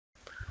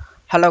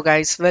Hello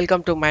guys,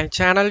 welcome to my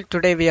channel.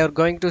 Today we are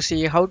going to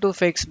see how to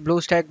fix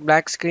BlueStack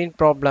black screen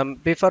problem.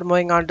 Before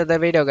moving on to the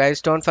video guys,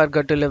 don't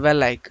forget to leave a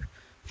like.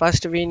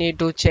 First we need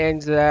to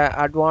change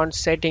the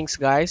advanced settings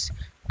guys.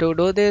 To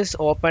do this,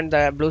 open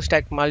the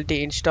BlueStack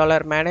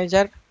multi-installer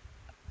manager.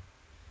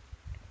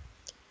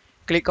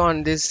 Click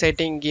on this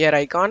setting gear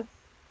icon.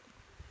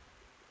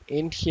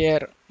 In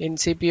here, in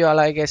CPU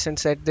allocation,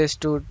 set this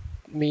to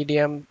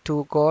medium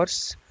 2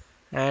 cores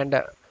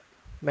and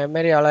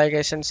memory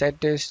allocation set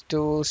this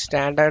to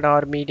standard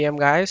or medium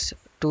guys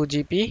 2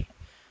 GB,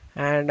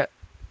 and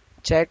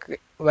check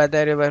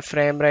whether your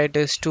frame rate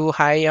is too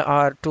high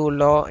or too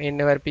low in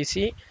your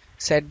PC.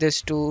 Set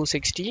this to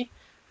 60,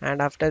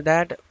 and after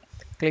that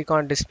click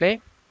on display,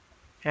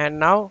 and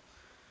now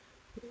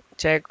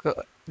check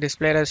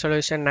display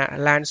resolution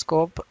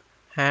landscape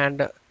and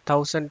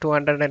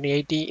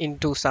 1280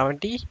 into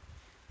 70.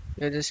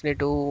 You just need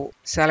to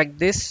select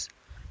this,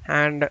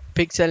 and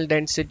pixel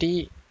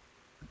density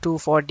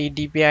 240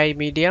 dpi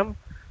medium,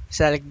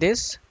 select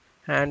this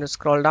and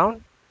scroll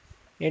down.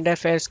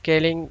 Interface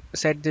scaling,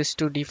 set this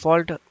to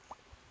default,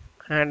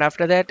 and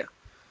after that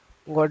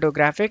go to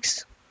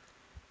graphics,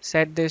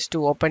 set this to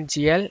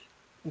OpenGL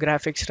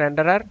graphics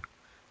renderer,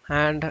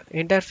 and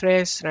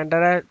interface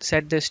renderer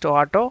set this to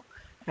auto,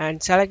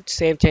 and select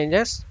save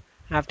changes.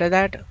 After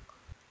that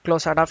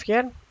close out of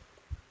here.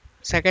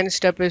 Second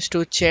step is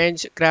to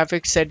change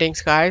graphics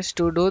settings guys.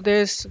 To do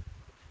this,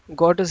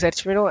 go to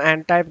search menu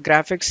and type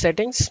graphics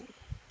settings.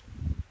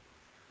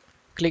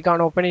 Click on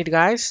open it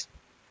guys.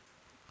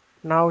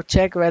 Now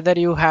check whether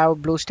you have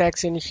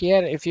BlueStacks in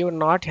here. If you're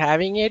not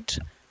having it,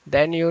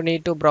 then you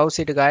need to browse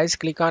it guys.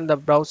 Click on the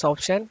browse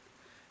option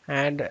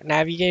and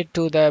navigate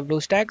to the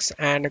BlueStacks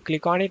and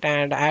click on it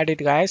and add it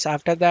guys.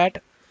 After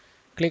that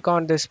click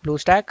on this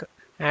BlueStack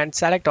and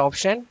select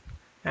option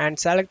and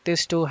select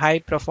this to high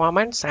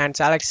performance and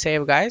select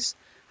save guys.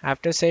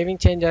 After saving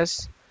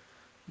changes,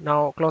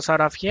 now close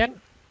out of here.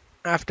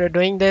 After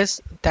doing this,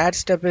 third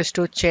step is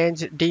to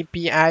change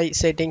DPI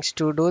settings.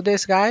 To do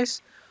this guys,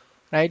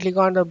 right click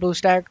on the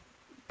BlueStack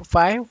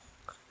 5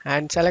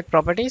 and select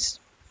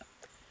properties,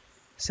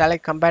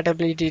 select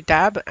compatibility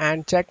tab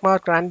and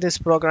checkmark run this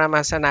program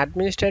as an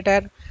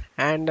administrator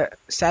and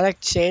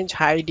select change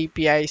high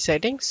DPI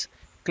settings.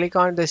 Click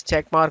on this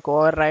checkmark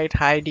override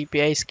high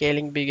DPI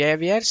scaling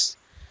behaviors.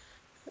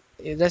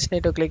 You just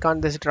need to click on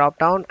this drop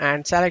down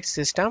and select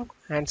system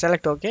and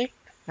select OK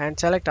and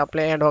select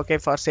apply and OK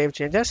for save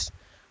changes.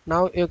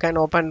 Now you can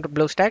open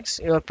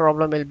BlueStacks. Your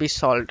problem will be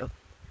solved.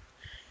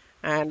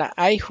 And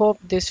I hope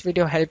this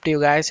video helped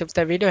you guys. If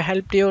the video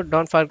helped you,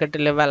 don't forget to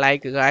leave a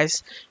like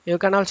guys. You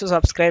can also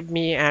subscribe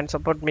me and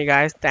support me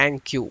guys.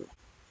 Thank you.